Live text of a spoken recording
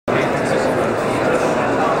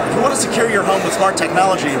secure your home with smart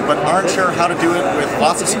technology, but aren't sure how to do it with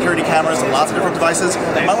lots of security cameras and lots of different devices,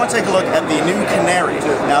 you might want to take a look at the new Canary.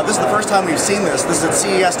 Now, this is the first time we've seen this. This is at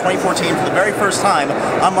CES 2014 for the very first time.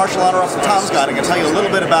 I'm Marshall Honoroff from Tom's Guide and I can tell you a little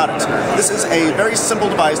bit about it. This is a very simple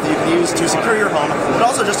device that you can use to secure your home, but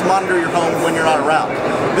also just to monitor your home when you're not around.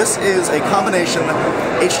 This is a combination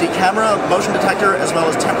HD camera, motion detector, as well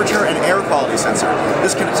as temperature and air quality sensor.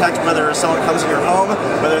 This can detect whether someone comes in your home,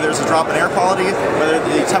 whether there's a drop in air quality, whether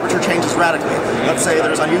the temperature changes radically. Let's say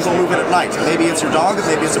there's unusual movement at night. Maybe it's your dog,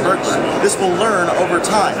 maybe it's a burglar. This will learn over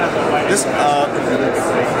time. This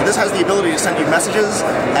has the ability to send you messages,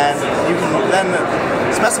 and you can then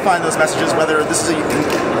specify in those messages whether this is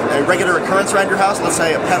a regular occurrence around your house, let's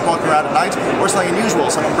say a pet walking around at night, or something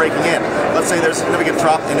unusual, someone breaking in. Let's say there's a significant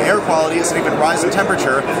drop in air quality, a significant rise in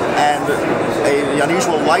temperature, and an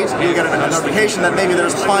unusual light, you'll get a notification that maybe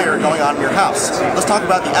there's a fire going on in your house. Let's talk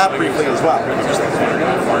about the app briefly as well.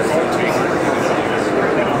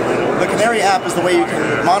 The Canary app is the way you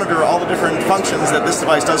can monitor all the different functions that this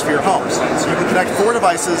device does for your home. So you can connect 4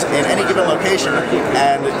 devices in any given location,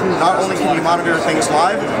 and not only can you monitor things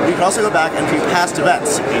live, you can also go back and view past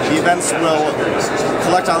events. The events will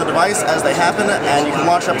collect on the device as they happen, and you can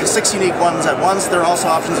launch up to 6 unique ones at once. There are also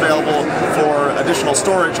options available for additional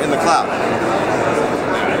storage in the cloud.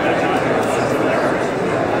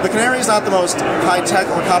 The Canary is not the most high-tech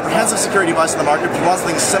or comprehensive security device in the market, but if you want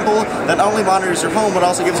something simple that not only monitors your home, but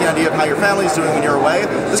also gives you an idea of how your family is doing when you're away,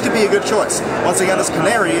 this could be a good choice. Once again, this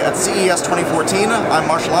Canary at CES 2014. I'm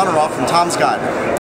Marshall Honoroff from Tom's Guide.